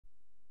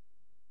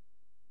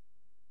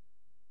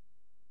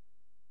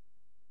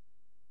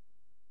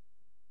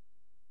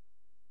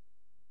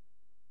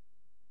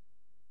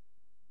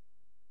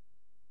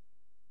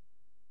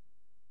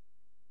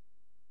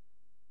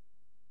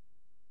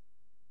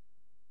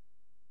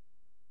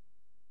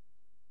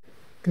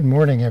Good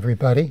morning,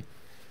 everybody,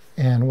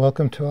 and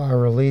welcome to our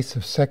release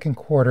of second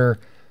quarter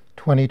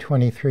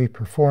 2023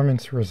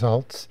 performance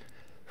results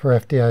for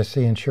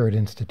FDIC insured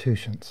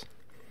institutions.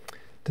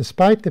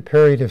 Despite the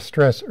period of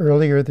stress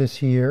earlier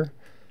this year,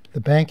 the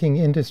banking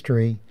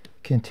industry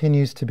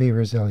continues to be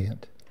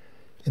resilient.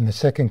 In the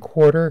second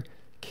quarter,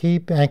 key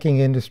banking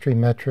industry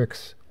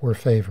metrics were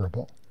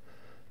favorable.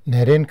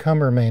 Net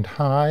income remained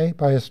high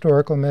by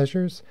historical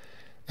measures,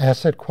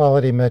 asset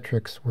quality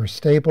metrics were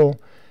stable,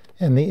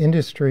 and the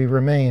industry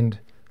remained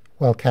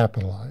well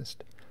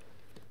capitalized.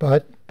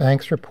 But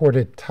banks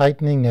reported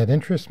tightening net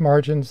interest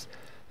margins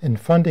and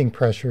funding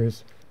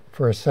pressures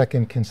for a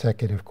second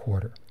consecutive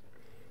quarter.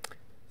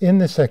 In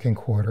the second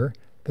quarter,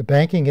 the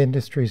banking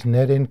industry's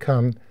net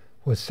income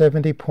was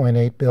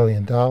 $70.8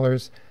 billion.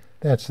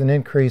 That's an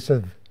increase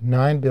of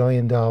 $9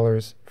 billion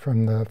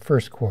from the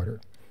first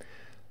quarter.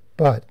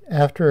 But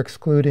after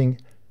excluding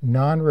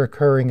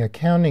non-recurring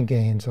accounting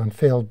gains on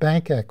failed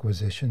bank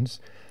acquisitions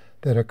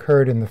that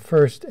occurred in the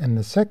first and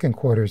the second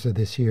quarters of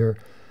this year,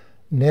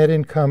 net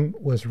income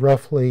was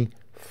roughly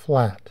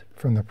flat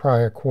from the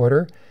prior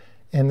quarter,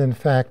 and in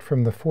fact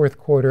from the fourth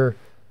quarter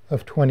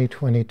of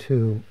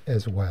 2022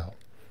 as well.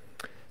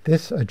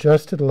 This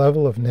adjusted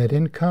level of net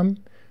income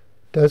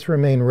does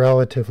remain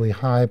relatively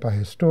high by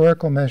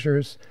historical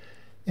measures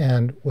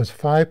and was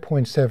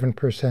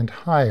 5.7%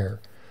 higher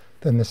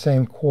than the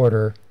same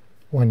quarter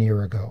 1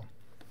 year ago.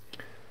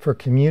 For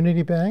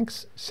community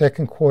banks,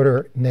 second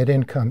quarter net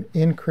income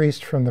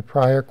increased from the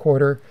prior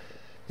quarter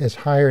as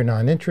higher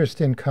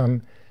non-interest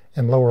income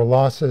and lower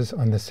losses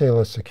on the sale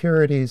of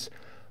securities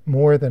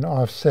more than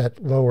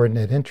offset lower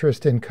net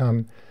interest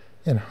income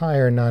and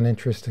higher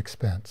non-interest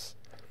expense.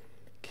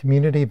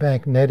 Community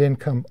bank net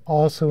income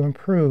also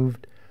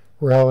improved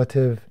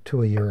relative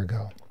to a year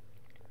ago.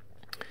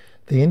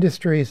 The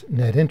industry's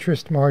net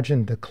interest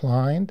margin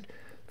declined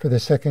for the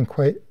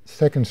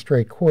second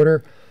straight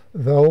quarter,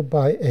 though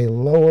by a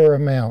lower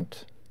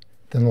amount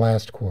than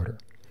last quarter.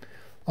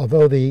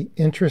 Although the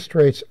interest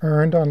rates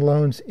earned on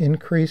loans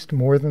increased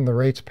more than the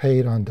rates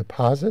paid on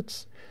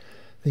deposits,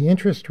 the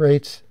interest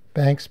rates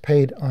banks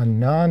paid on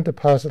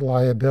non-deposit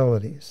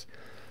liabilities,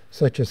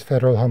 such as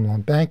Federal Home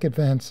Loan Bank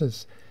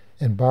advances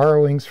and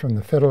borrowings from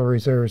the Federal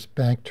Reserve's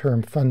Bank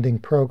Term Funding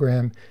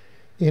Program,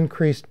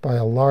 increased by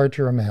a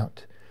larger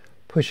amount,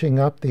 pushing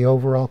up the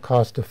overall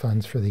cost of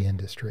funds for the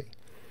industry.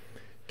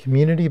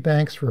 Community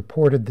banks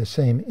reported the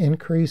same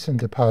increase in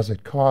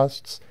deposit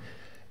costs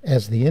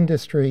as the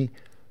industry,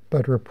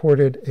 but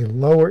reported a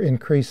lower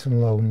increase in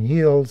loan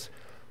yields,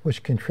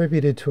 which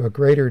contributed to a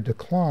greater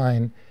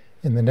decline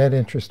in their net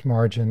interest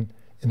margin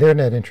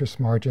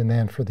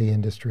than for the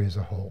industry as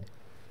a whole.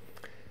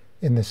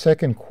 In the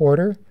second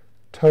quarter,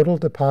 total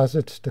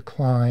deposits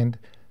declined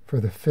for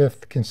the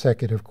fifth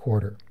consecutive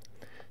quarter.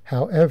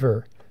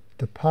 However,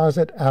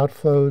 deposit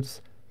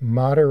outflows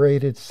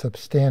moderated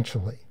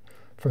substantially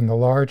from the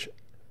large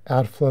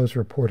outflows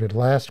reported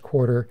last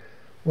quarter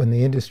when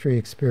the industry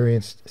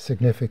experienced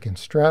significant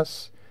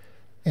stress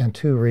and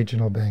 2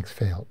 regional banks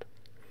failed.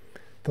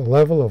 The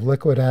level of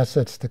liquid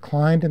assets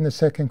declined in the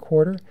second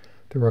quarter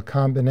through a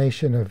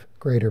combination of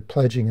greater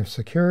pledging of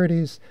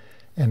securities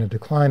and a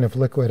decline of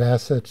liquid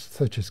assets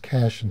such as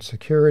cash and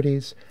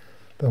securities,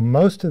 though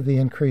most of the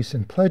increase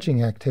in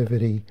pledging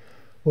activity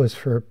was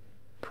for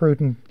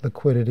prudent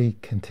liquidity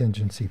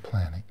contingency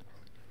planning.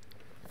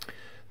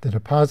 The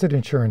deposit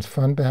insurance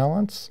fund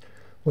balance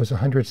was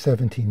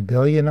 $117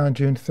 billion on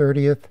June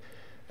 30th.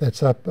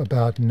 That's up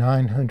about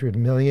 $900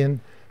 million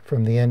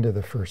from the end of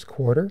the first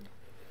quarter.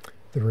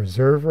 The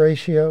reserve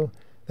ratio,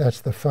 that's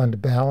the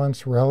fund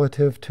balance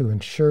relative to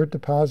insured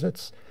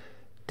deposits,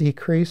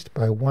 decreased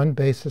by 1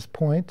 basis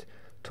point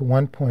to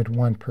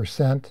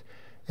 1.1%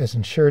 as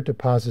insured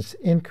deposits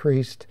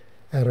increased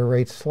at a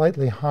rate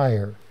slightly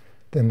higher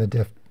than the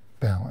DIF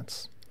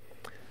balance.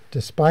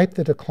 Despite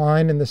the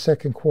decline in the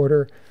second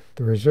quarter,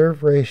 the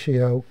reserve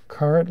ratio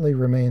currently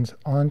remains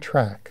on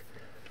track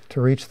to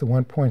reach the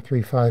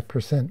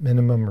 1.35%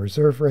 minimum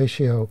reserve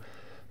ratio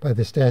by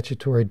the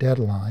statutory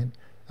deadline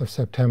of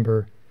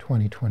September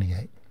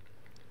 2028.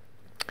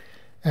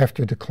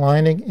 After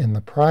declining in the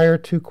prior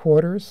 2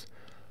 quarters,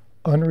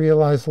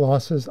 unrealized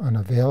losses on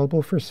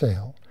available for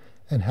sale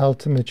and held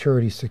to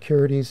maturity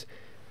securities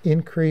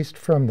increased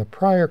from the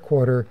prior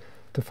quarter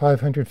to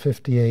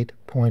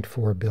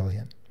 $558.4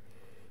 billion.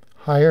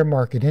 Higher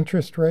market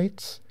interest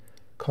rates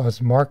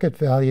caused market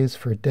values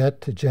for debt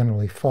to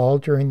generally fall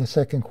during the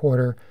second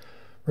quarter,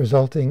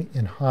 resulting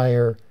in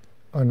higher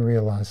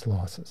unrealized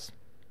losses.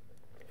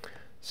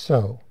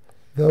 So,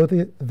 though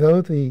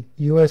the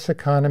U.S.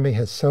 economy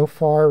has so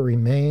far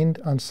remained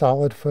on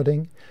solid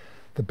footing,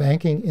 the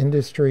banking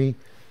industry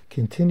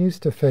continues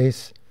to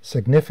face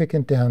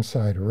significant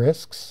downside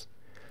risks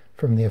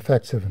from the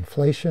effects of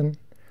inflation,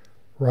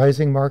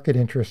 rising market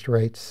interest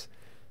rates,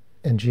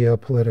 and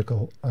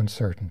geopolitical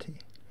uncertainty.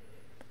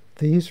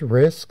 These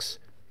risks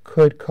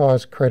could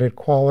cause credit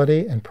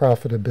quality and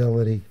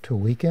profitability to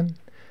weaken,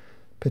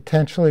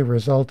 potentially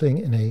resulting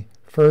in a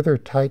further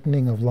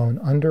tightening of loan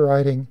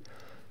underwriting,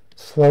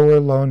 slower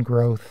loan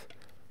growth,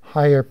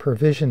 higher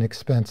provision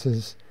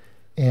expenses,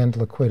 and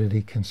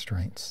liquidity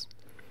constraints.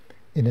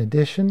 In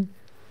addition,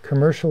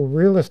 commercial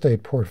real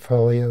estate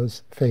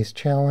portfolios face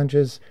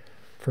challenges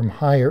from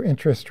higher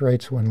interest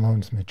rates when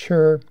loans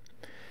mature,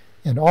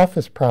 and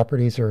office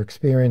properties are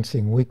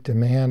experiencing weak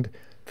demand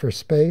for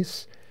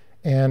space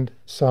and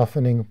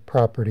softening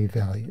property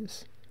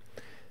values.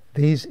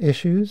 These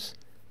issues,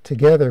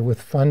 together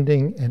with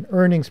funding and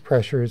earnings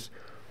pressures,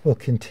 will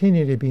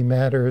continue to be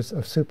matters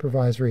of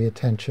supervisory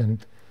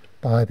attention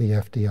by the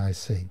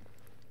FDIC.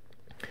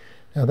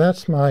 Now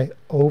that's my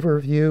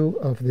overview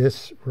of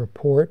this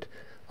report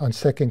on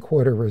second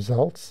quarter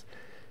results.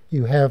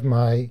 You have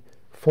my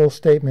full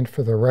statement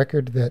for the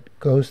record that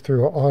goes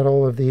through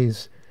all of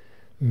these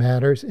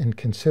matters in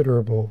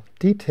considerable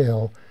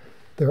detail.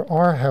 There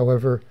are,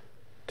 however,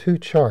 two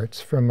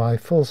charts from my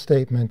full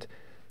statement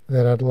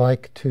that I'd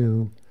like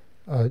to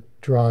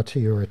draw to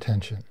your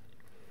attention.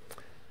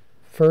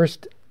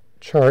 First,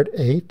 Chart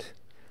 8,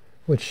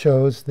 which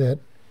shows that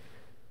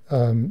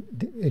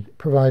it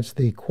provides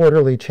the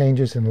quarterly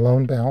changes in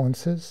loan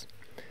balances.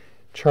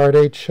 Chart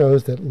 8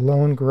 shows that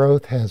loan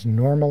growth has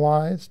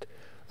normalized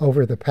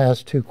over the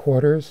past 2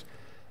 quarters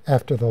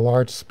after the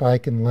large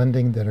spike in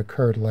lending that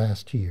occurred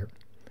last year.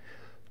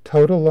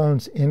 Total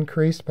loans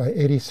increased by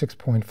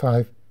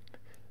 $86.5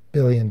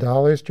 billion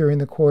during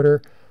the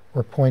quarter,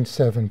 or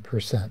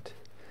 0.7%.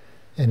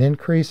 An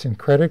increase in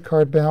credit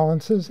card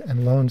balances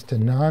and loans to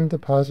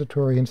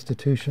non-depository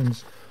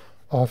institutions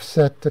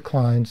offset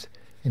declines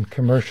in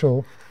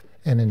commercial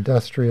and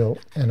industrial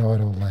and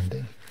auto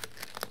lending.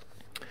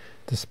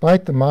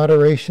 Despite the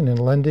moderation in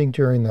lending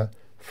during the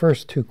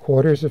first 2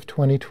 quarters of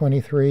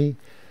 2023,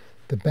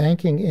 the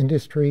banking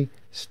industry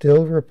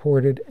still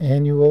reported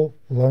annual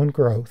loan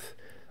growth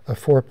of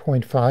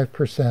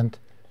 4.5%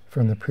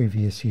 from the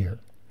previous year.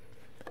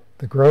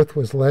 The growth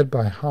was led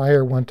by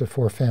higher 1 to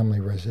 4 family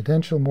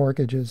residential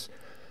mortgages,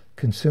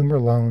 consumer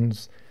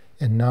loans,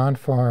 and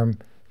non-farm,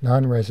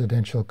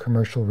 non-residential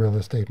commercial real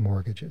estate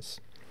mortgages.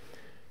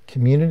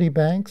 Community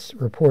banks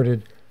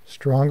reported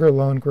stronger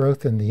loan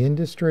growth in the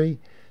industry,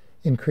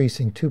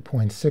 increasing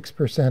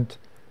 2.6%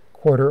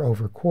 quarter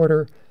over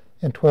quarter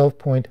and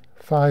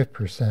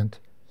 12.5%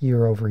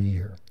 year over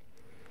year.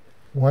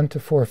 1 to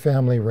 4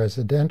 family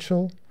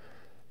residential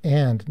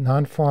and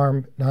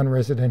non-farm,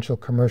 non-residential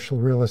commercial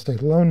real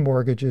estate loan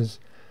mortgages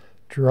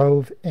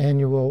drove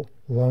annual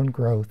loan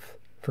growth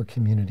for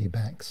community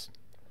banks.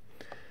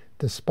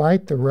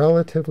 Despite the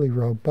relatively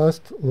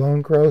robust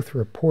loan growth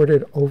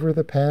reported over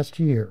the past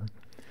year,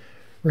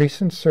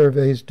 recent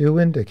surveys do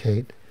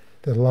indicate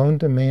that loan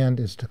demand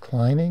is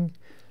declining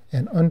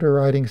and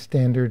underwriting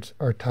standards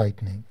are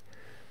tightening,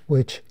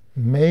 which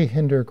may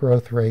hinder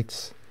growth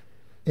rates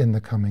in the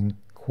coming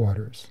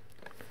quarters.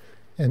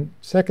 And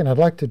second, I'd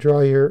like to draw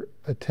your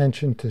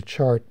attention to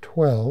Chart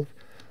 12,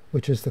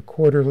 which is the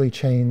quarterly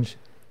change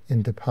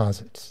in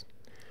deposits.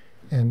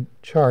 And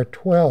Chart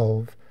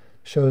 12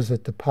 shows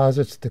that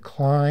deposits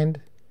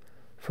declined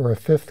for a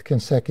 5th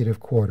consecutive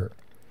quarter.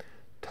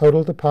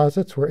 Total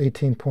deposits were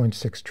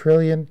 $18.6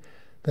 trillion.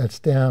 That's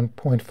down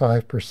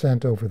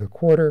 0.5% over the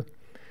quarter.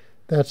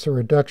 That's a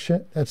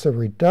reduction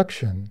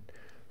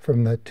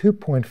from the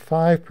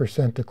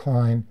 2.5%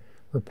 decline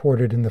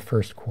reported in the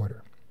first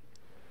quarter.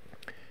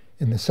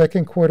 In the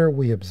second quarter,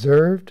 we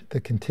observed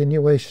the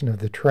continuation of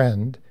the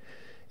trend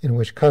in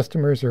which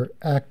customers are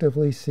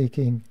actively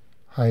seeking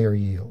higher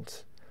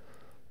yields.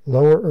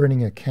 Lower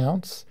earning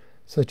accounts,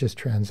 such as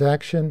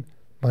transaction,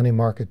 money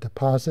market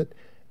deposit,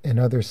 and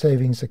other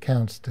savings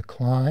accounts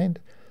declined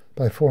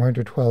by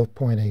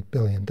 $412.8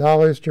 billion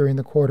during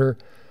the quarter,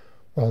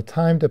 while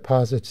time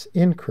deposits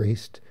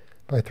increased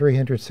by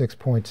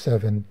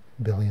 $306.7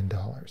 billion.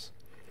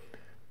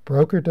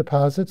 Broker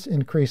deposits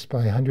increased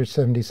by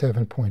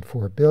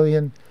 $177.4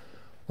 billion,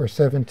 or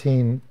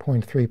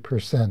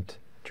 17.3%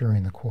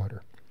 during the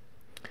quarter.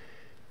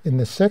 In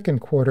the second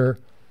quarter,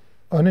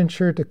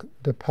 uninsured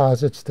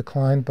deposits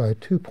declined by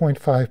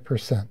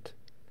 2.5%.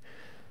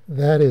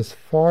 That is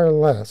far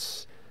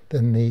less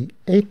than the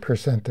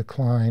 8%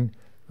 decline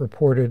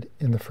reported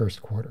in the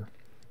first quarter.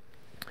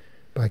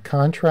 By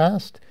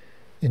contrast,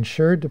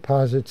 insured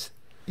deposits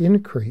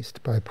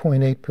increased by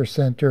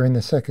 0.8% during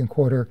the second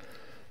quarter,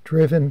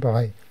 driven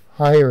by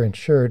higher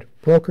insured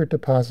broker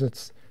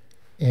deposits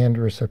and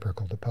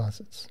reciprocal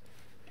deposits.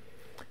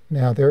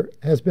 Now, there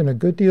has been a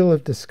good deal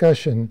of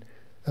discussion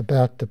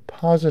about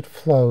deposit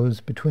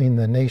flows between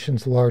the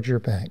nation's larger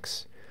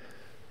banks,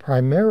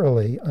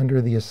 primarily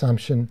under the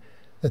assumption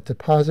that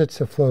deposits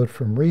have flowed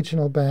from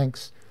regional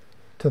banks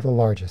to the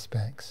largest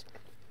banks.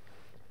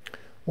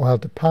 While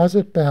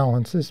deposit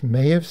balances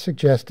may have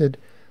suggested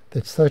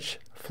that such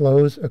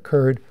flows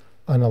occurred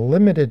on a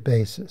limited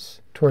basis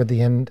toward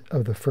the end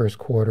of the first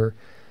quarter,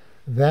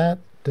 that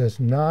does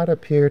not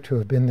appear to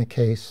have been the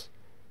case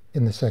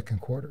in the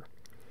second quarter.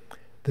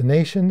 The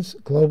nation's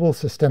global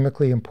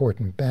systemically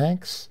important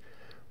banks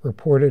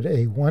reported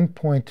a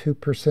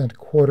 1.2%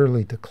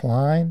 quarterly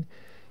decline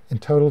in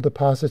total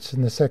deposits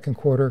in the second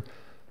quarter,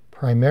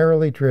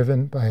 primarily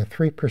driven by a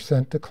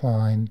 3%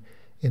 decline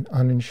in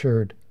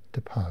uninsured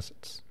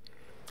deposits.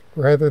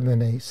 Rather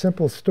than a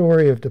simple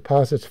story of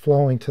deposits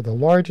flowing to the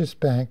largest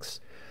banks,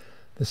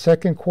 the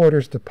second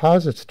quarter's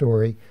deposit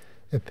story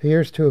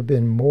appears to have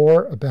been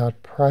more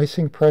about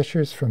pricing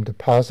pressures from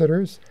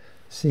depositors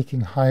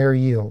seeking higher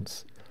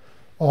yields,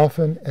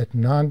 often at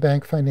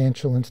non-bank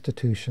financial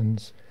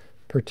institutions,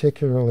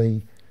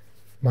 particularly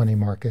money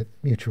market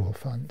mutual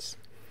funds.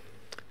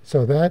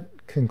 So that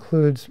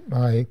concludes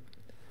my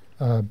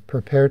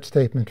prepared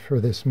statement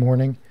for this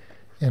morning,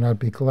 and I'd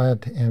be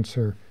glad to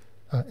answer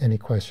any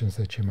questions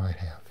that you might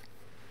have.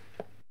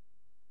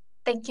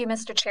 Thank you,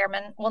 Mr.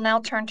 Chairman. We'll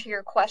now turn to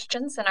your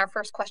questions, and our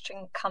first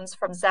question comes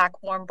from Zach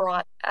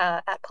Warmbrough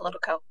at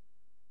Politico.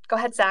 Go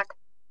ahead, Zach.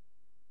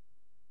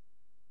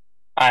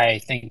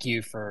 Hi, thank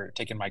you for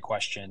taking my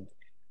question.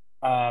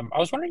 I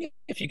was wondering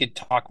if you could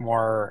talk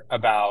more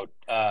about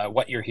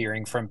what you're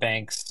hearing from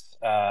banks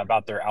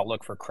about their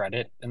outlook for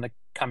credit in the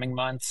coming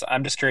months.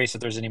 I'm just curious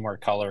if there's any more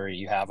color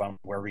you have on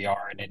where we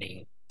are in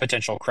any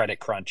potential credit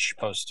crunch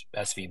post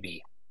SVB.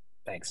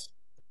 Thanks.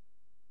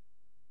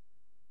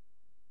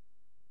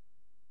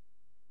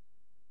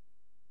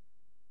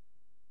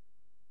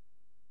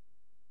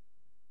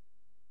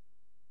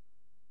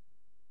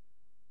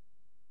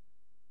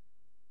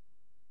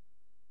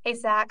 Hey,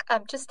 Zach,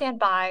 just stand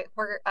by.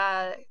 We're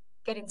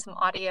getting some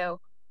audio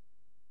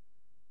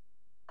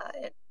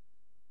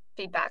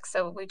feedback,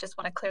 so we just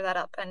want to clear that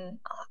up and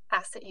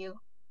ask that you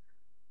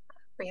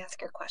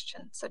re-ask your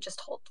question. So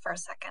just hold for a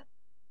second.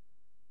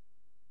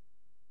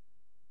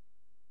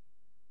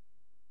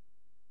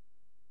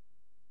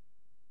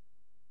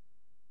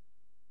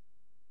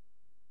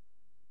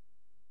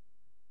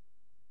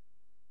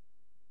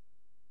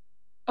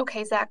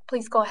 Okay, Zach,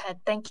 please go ahead.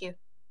 Thank you.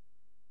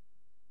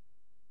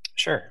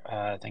 Sure.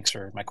 Thanks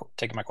for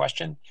taking my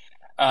question.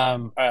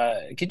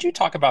 Could you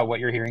talk about what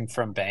you're hearing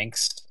from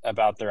banks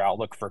about their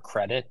outlook for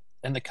credit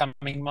in the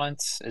coming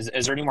months?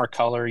 Is there any more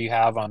color you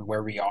have on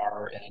where we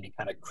are in any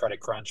kind of credit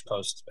crunch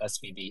post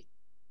SVB?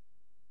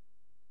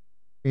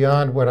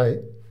 Beyond what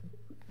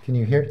can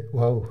you hear?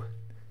 Whoa.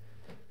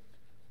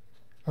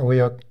 Are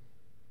we okay?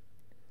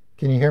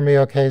 Can you hear me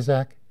okay,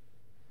 Zach?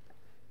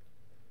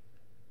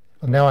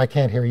 Well, now I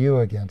can't hear you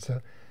again.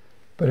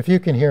 But if you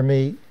can hear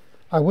me,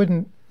 I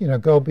wouldn't,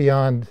 go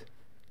beyond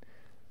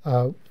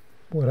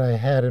what I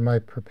had in my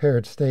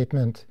prepared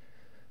statement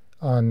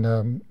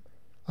on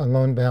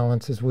loan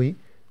balances. We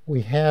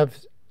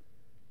have.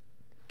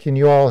 Can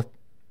you all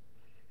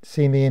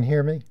see me and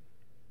hear me?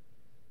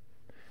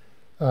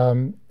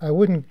 I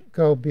wouldn't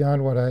go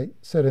beyond what I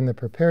said in the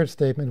prepared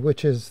statement,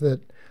 which is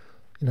that,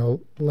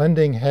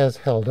 lending has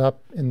held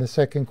up in the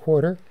second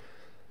quarter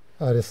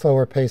at a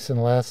slower pace than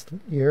last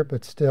year,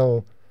 but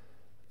still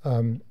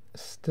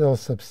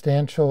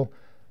substantial.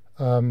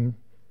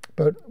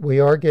 But we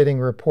are getting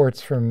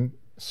reports from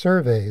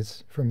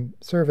surveys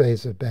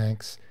of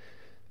banks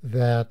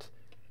that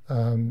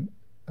lending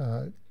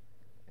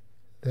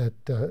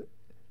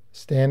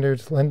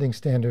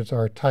standards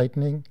are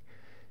tightening,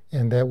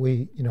 and that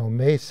we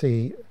may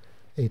see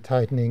a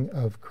tightening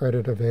of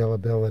credit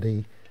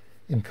availability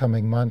in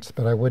coming months.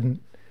 But I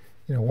wouldn't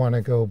want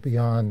to go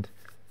beyond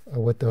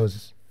what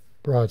those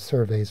broad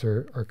surveys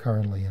are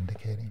currently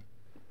indicating.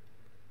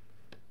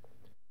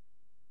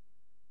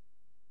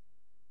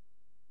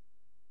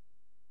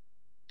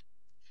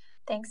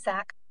 Thanks,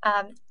 Zach.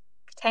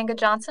 Tanga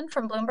Johnson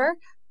from Bloomberg.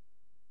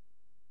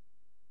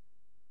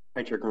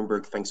 Hi, Chair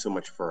Gruenberg. Thanks so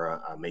much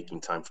for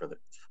making time for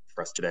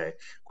us today.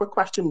 Quick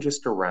question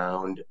just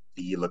around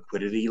the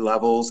liquidity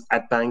levels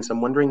at banks. I'm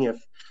wondering if,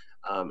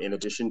 in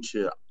addition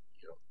to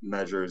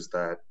measures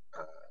that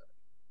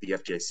the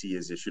FDIC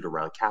has issued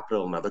around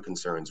capital and other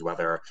concerns,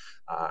 whether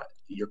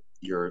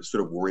you're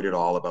sort of worried at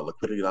all about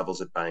liquidity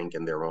levels at bank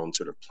and their own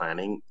sort of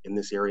planning in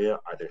this area.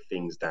 Are there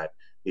things that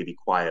maybe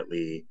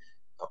quietly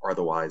or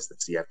otherwise that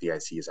the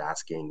FDIC is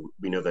asking?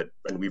 We know that,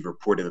 and we've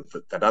reported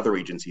that other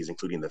agencies,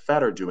 including the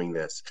Fed, are doing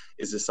this.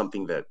 Is this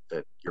something that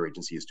your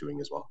agency is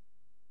doing as well?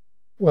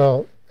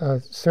 Well,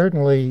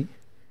 certainly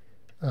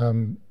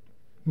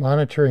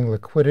monitoring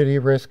liquidity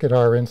risk at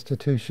our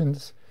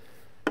institutions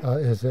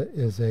is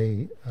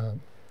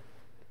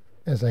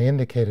as I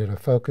indicated, a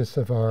focus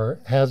of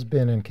has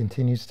been and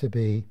continues to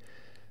be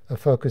a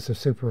focus of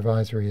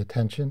supervisory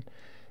attention.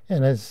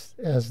 And as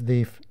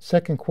the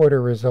second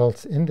quarter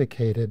results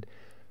indicated,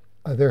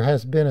 there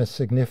has been a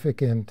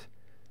significant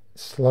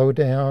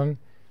slowdown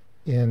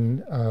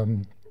in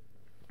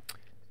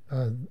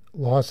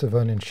loss of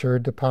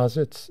uninsured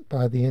deposits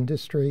by the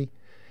industry,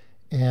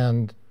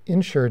 and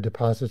insured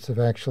deposits have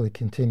actually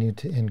continued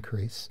to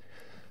increase.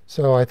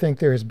 So I think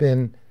there's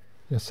been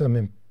some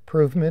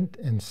improvement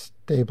and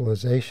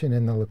stabilization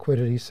in the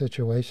liquidity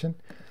situation,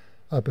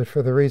 but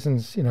for the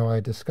reasons I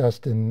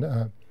discussed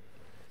in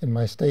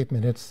my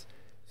statement,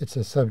 it's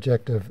a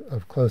subject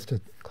of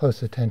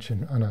close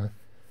attention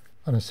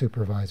on a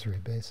supervisory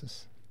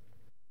basis.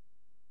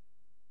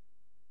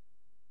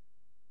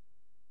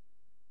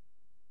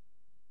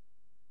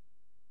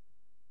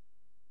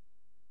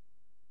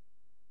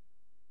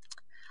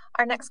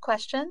 Our next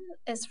question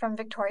is from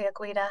Victoria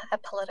Guida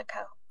at Politico.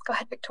 Go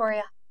ahead,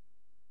 Victoria.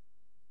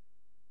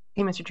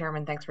 Hey, Mr.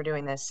 Chairman, thanks for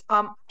doing this.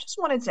 Just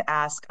wanted to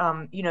ask,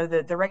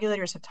 the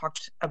regulators have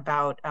talked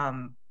about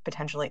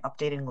potentially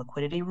updating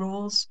liquidity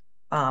rules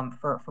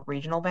for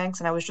regional banks.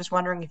 And I was just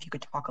wondering if you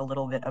could talk a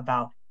little bit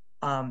about,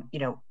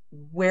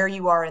 where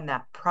you are in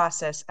that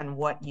process and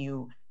what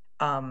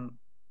um,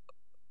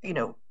 you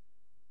know,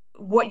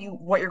 what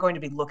you're going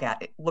to be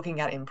looking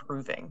at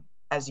improving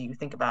as you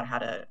think about how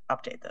to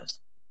update those.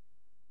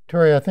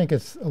 Tori, I think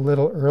it's a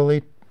little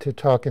early to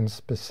talk in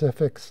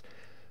specifics.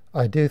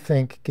 I do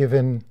think,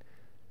 given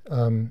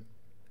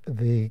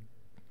the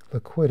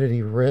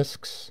liquidity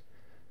risks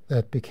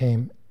that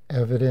became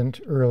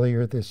evident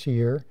earlier this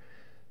year,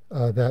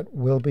 that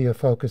will be a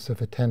focus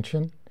of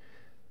attention,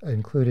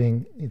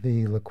 including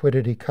the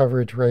liquidity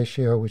coverage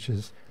ratio, which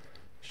is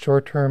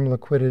short-term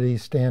liquidity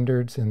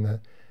standards, and the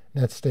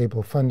net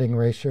stable funding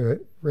ratio,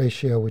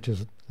 which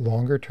is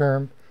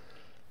longer-term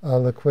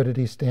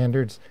liquidity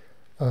standards.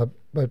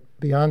 But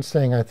beyond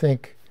saying, I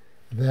think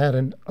that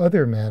and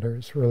other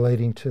matters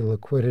relating to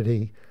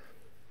liquidity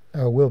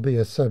will be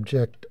a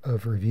subject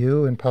of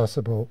review and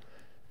possible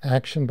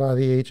action by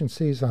the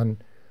agencies on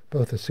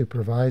both a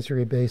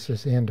supervisory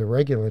basis and a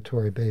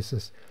regulatory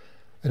basis.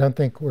 I don't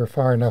think we're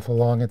far enough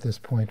along at this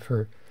point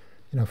for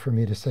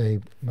me to say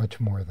much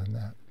more than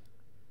that.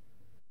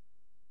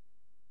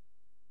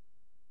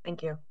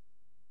 Thank you.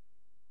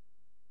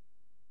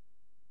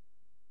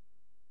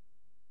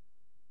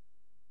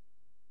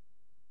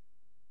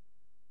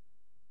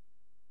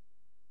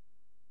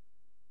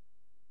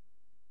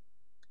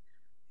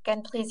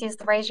 Again, please use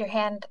the raise your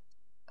hand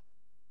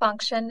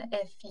function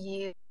if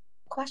you have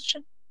a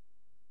question.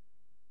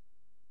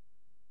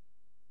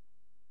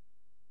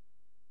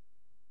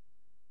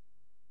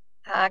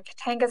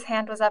 Katanga's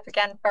hand was up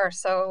again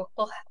first, so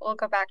we'll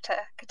go back to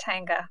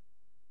Katanga.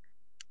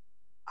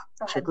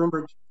 Chair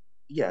Gruenberg,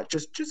 yeah,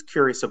 just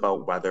curious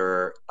about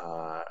whether,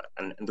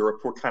 and the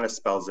report kind of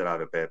spells it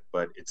out a bit,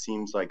 but it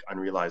seems like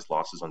unrealized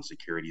losses on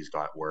securities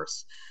got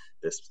worse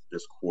this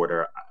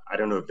quarter. I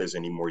don't know if there's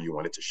any more you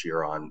wanted to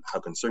share on how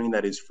concerning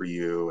that is for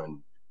you, and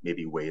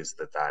maybe ways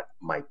that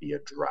might be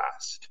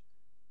addressed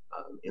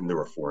in the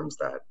reforms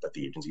that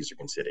the agencies are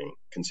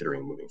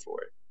considering moving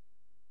forward.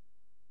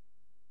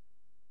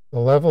 The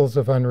levels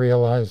of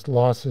unrealized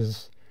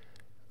losses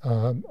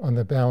on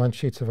the balance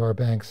sheets of our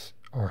banks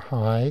are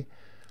high.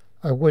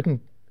 I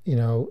wouldn't,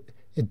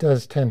 it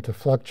does tend to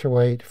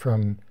fluctuate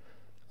from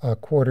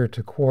quarter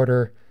to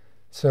quarter.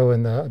 So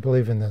I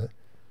believe in the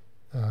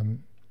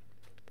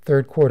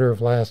third quarter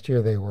of last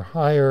year, they were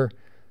higher.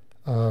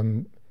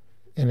 And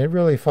it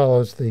really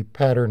follows the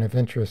pattern of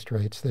interest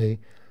rates. They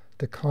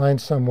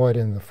declined somewhat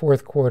in the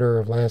fourth quarter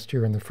of last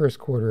year and the first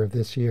quarter of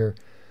this year,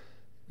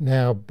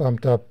 now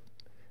bumped up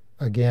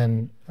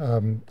again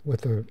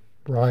with the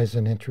rise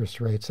in interest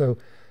rates. So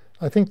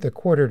I think the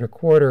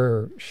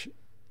quarter-to-quarter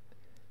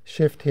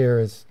shift here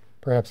is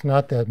perhaps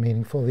not that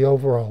meaningful. The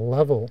overall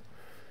level,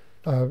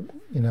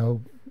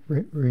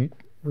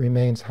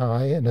 remains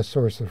high and a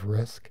source of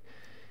risk.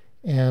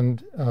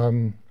 And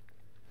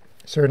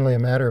certainly a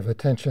matter of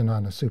attention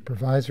on a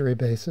supervisory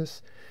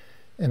basis.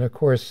 And of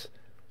course,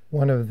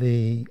 one of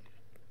the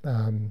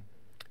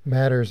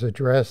matters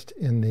addressed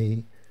in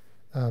the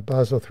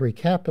Basel III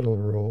capital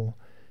rule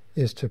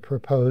is to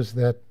propose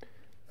that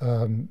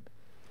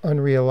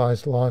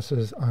unrealized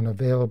losses on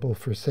available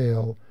for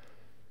sale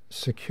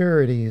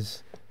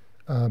securities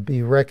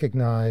be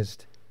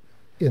recognized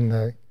in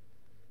the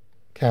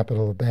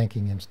capital of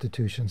banking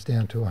institutions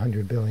down to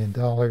 $100 billion.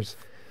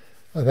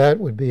 That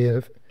would be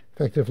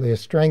effectively a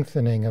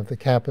strengthening of the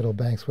capital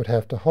banks would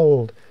have to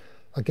hold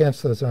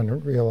against those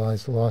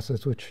unrealized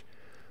losses, which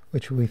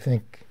we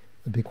think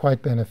would be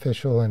quite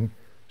beneficial and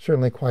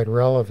certainly quite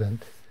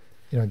relevant,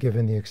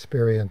 given the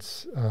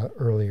experience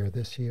earlier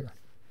this year.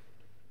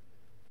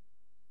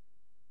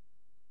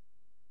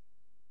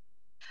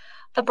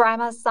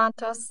 Abrahama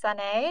Santos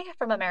Sane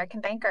from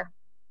American Banker.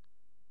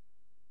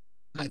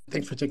 Hi,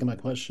 thanks for taking my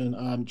question.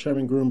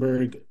 Chairman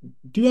Gruenberg,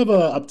 do you have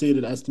an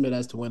updated estimate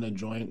as to when a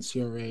joint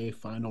CRA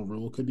final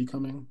rule could be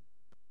coming?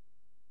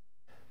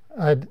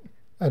 I'd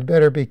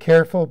better be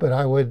careful, but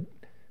I would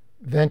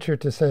venture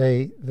to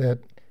say that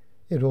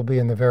it will be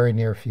in the very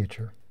near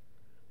future.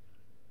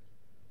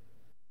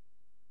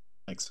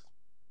 Thanks.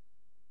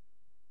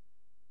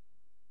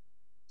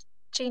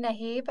 Gina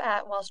Heeb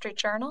at Wall Street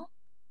Journal.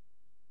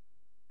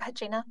 Go ahead,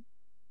 Gina.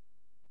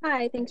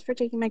 Hi, thanks for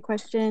taking my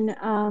question.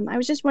 I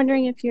was just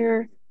wondering if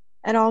you're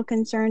at all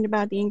concerned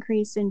about the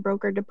increase in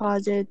broker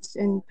deposits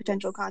and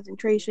potential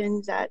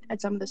concentrations at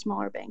some of the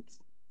smaller banks.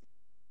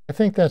 I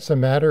think that's a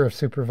matter of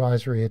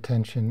supervisory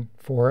attention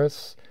for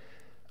us.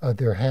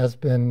 There has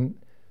been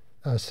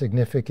a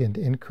significant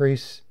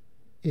increase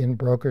in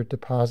broker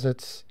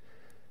deposits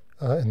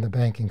in the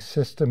banking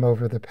system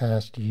over the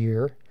past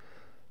year.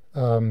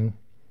 And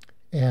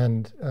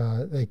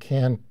they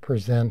can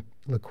present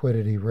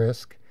liquidity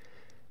risk.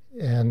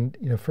 And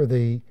for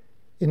the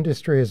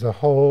industry as a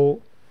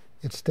whole,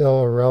 it's still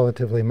a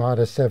relatively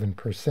modest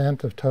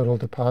 7% of total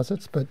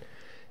deposits, but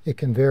it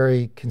can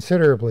vary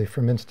considerably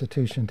from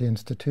institution to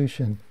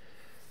institution,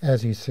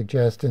 as you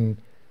suggest. And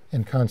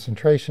and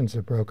concentrations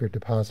of broker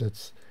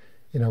deposits,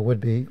 would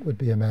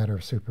be a matter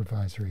of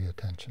supervisory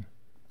attention.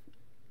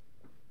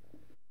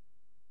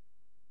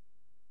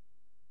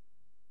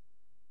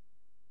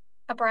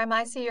 Abraham,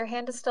 I see your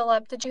hand is still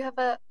up. Did you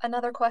have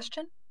another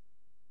question?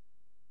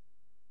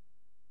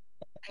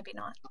 Maybe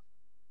not.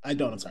 I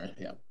don't, I'm sorry,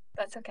 yeah.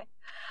 That's okay.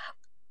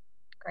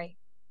 Great.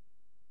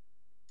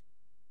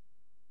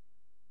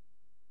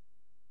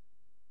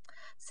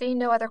 Seeing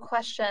no other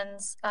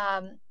questions,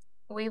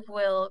 we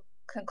will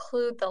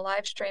conclude the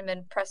live stream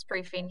and press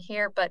briefing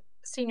here, but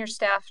senior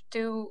staff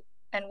do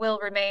and will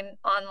remain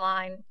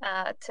online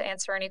to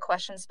answer any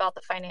questions about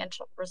the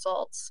financial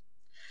results.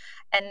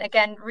 And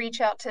again, reach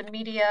out to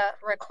media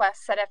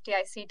requests at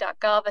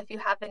fdic.gov if you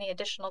have any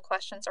additional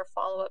questions or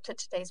follow-up to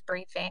today's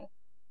briefing.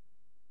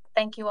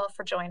 Thank you all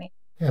for joining.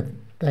 Yeah,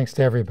 thanks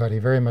to everybody.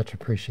 Very much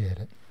appreciate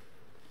it.